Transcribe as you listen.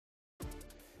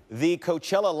The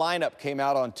Coachella lineup came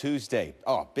out on Tuesday.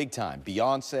 Oh, big time.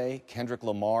 Beyonce, Kendrick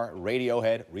Lamar,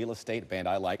 Radiohead, Real Estate, a band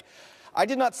I like. I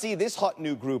did not see this hot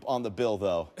new group on the bill,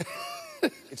 though.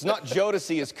 It's not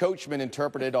Jodeci as Coachman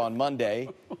interpreted on Monday.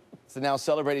 It's the now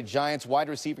celebrated Giants wide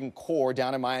receiving core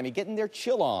down in Miami getting their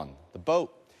chill on, the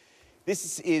boat.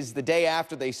 This is the day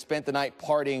after they spent the night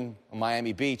partying on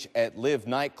Miami Beach at Live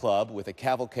nightclub with a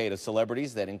cavalcade of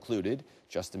celebrities that included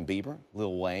Justin Bieber,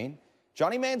 Lil Wayne,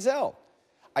 Johnny Manziel.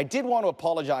 I did want to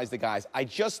apologize to the guys. I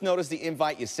just noticed the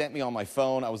invite you sent me on my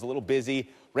phone. I was a little busy.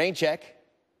 Rain check.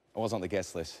 I was on the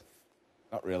guest list.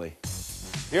 Not really.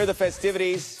 Here are the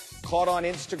festivities caught on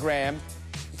Instagram.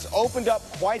 It's opened up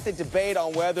quite the debate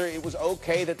on whether it was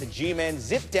okay that the G-Men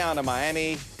zipped down to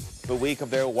Miami the week of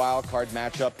their wild card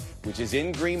matchup, which is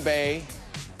in Green Bay.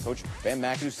 Coach Ben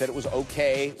McAdoo said it was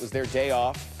okay. It was their day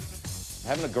off.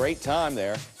 Having a great time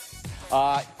there.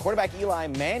 Quarterback Eli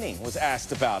Manning was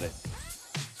asked about it.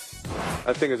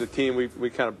 I think as a team, we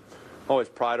kind of always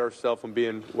pride ourselves on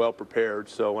being well prepared.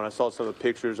 So when I saw some of the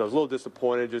pictures, I was a little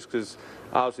disappointed just because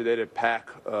obviously they didn't pack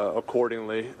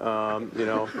accordingly. They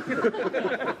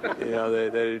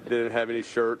didn't have any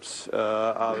shirts,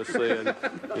 obviously, and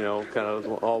kind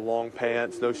of all long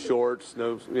pants, no shorts,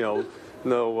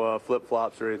 no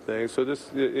flip-flops or anything. So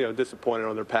just disappointed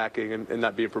on their packing and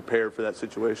not being prepared for that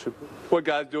situation. What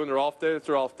guys do on their off day, it's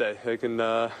their off day. They can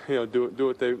do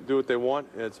what they want.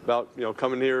 It's about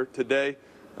coming here today,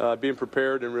 being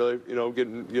prepared and really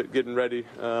getting ready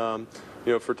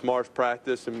for tomorrow's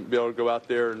practice and be able to go out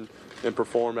there and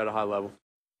perform at a high level.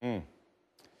 You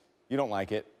don't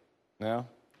like it, no?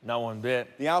 Not one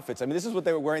bit. The outfits. I mean, this is what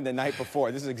they were wearing the night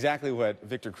before. This is exactly what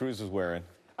Victor Cruz was wearing.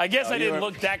 I guess I didn't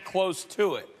look that close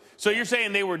to it. So you're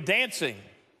saying they were dancing?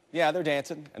 Yeah, they're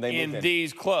dancing. And they moved in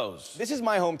these clothes. This is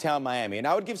my hometown, Miami, and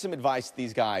I would give some advice to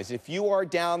these guys. If you are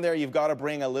down there, you've got to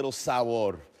bring a little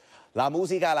sabor. La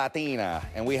música latina.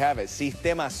 And we have it.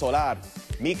 Sistema Solar.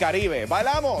 Mi Caribe.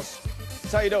 Bailamos.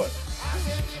 That's how you do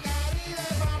it.